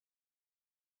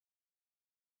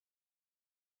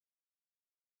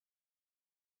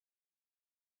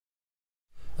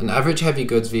An average heavy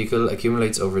goods vehicle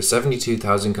accumulates over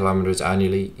 72,000 kilometers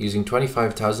annually, using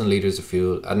 25,000 litres of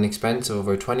fuel at an expense of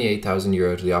over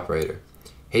 €28,000 to the operator.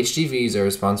 HGVs are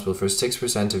responsible for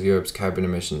 6% of Europe's carbon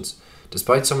emissions.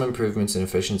 Despite some improvements in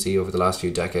efficiency over the last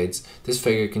few decades, this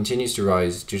figure continues to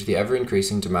rise due to the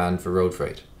ever-increasing demand for road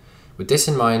freight. With this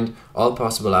in mind, all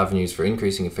possible avenues for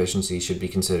increasing efficiency should be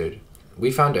considered. We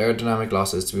found aerodynamic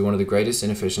losses to be one of the greatest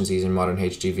inefficiencies in modern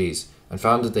HGVs, and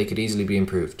found that they could easily be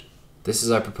improved. This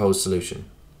is our proposed solution.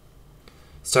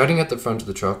 Starting at the front of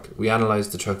the truck, we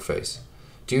analysed the truck face.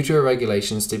 Due to a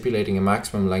regulation stipulating a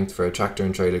maximum length for a tractor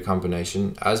and trailer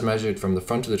combination, as measured from the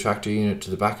front of the tractor unit to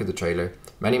the back of the trailer,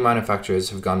 many manufacturers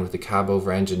have gone with the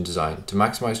cab-over-engine design to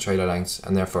maximise trailer lengths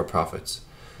and therefore profits.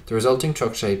 The resulting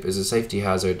truck shape is a safety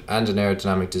hazard and an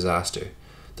aerodynamic disaster.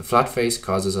 The flat face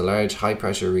causes a large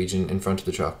high-pressure region in front of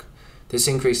the truck. This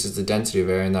increases the density of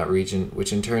air in that region,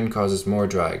 which in turn causes more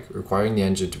drag, requiring the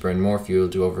engine to burn more fuel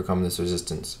to overcome this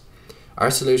resistance.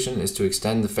 Our solution is to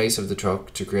extend the face of the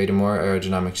truck to create a more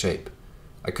aerodynamic shape.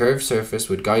 A curved surface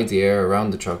would guide the air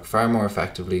around the truck far more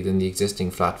effectively than the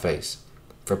existing flat face.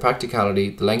 For practicality,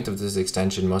 the length of this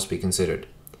extension must be considered.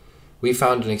 We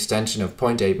found an extension of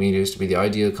 0.8 meters to be the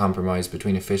ideal compromise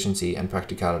between efficiency and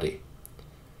practicality.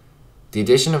 The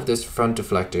addition of this front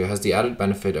deflector has the added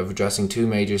benefit of addressing two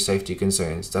major safety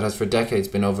concerns that has for decades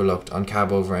been overlooked on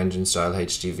cab-over-engine style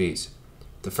HGVs.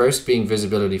 The first being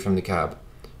visibility from the cab.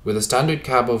 With a standard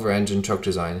cab-over-engine truck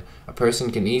design, a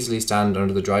person can easily stand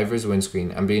under the driver's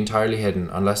windscreen and be entirely hidden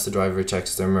unless the driver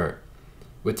checks their mirror.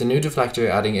 With the new deflector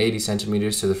adding 80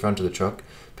 centimeters to the front of the truck,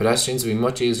 pedestrians will be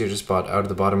much easier to spot out of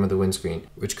the bottom of the windscreen,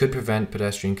 which could prevent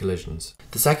pedestrian collisions.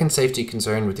 The second safety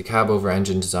concern with the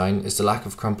cab-over-engine design is the lack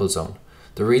of crumple zone.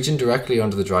 The region directly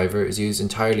under the driver is used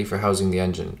entirely for housing the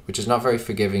engine, which is not very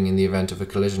forgiving in the event of a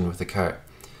collision with a car.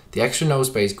 The extra nose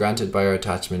space granted by our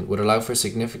attachment would allow for a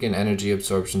significant energy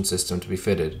absorption system to be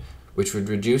fitted, which would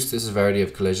reduce the severity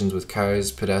of collisions with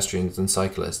cars, pedestrians and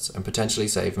cyclists, and potentially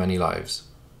save many lives.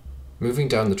 Moving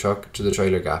down the truck to the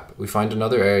trailer gap, we find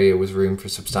another area with room for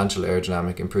substantial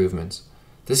aerodynamic improvements.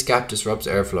 This gap disrupts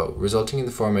airflow, resulting in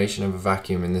the formation of a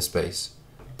vacuum in this space.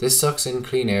 This sucks in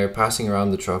clean air passing around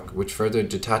the truck, which further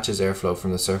detaches airflow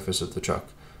from the surface of the truck,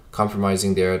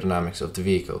 compromising the aerodynamics of the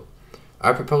vehicle.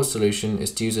 Our proposed solution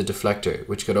is to use a deflector,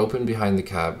 which could open behind the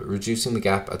cab, reducing the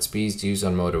gap at speeds used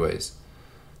on motorways.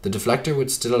 The deflector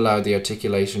would still allow the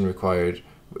articulation required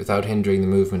without hindering the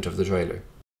movement of the trailer.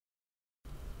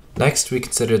 Next, we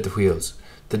considered the wheels.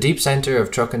 The deep centre of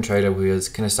truck and trailer wheels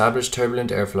can establish turbulent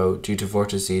airflow due to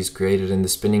vortices created in the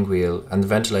spinning wheel and the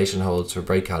ventilation holes for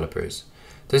brake calipers.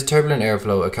 This turbulent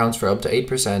airflow accounts for up to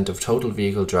 8% of total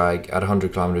vehicle drag at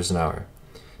 100 km an hour.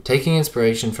 Taking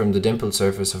inspiration from the dimpled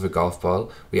surface of a golf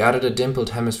ball, we added a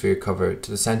dimpled hemisphere cover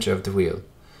to the centre of the wheel.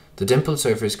 The dimpled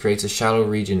surface creates a shallow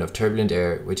region of turbulent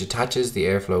air which attaches the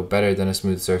airflow better than a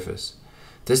smooth surface.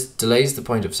 This delays the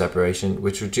point of separation,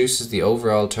 which reduces the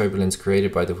overall turbulence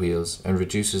created by the wheels and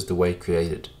reduces the weight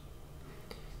created.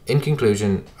 In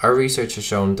conclusion, our research has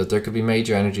shown that there could be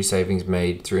major energy savings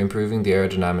made through improving the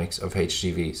aerodynamics of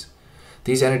HGVs.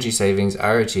 These energy savings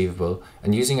are achievable,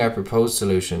 and using our proposed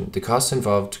solution, the cost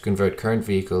involved to convert current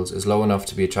vehicles is low enough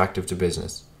to be attractive to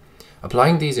business.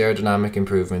 Applying these aerodynamic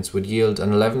improvements would yield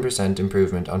an 11%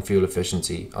 improvement on fuel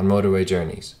efficiency on motorway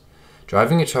journeys.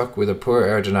 Driving a truck with a poor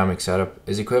aerodynamic setup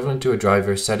is equivalent to a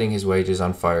driver setting his wages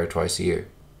on fire twice a year.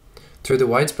 Through the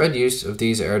widespread use of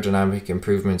these aerodynamic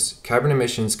improvements, carbon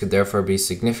emissions could therefore be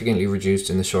significantly reduced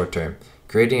in the short term,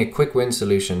 creating a quick win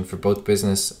solution for both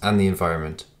business and the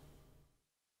environment.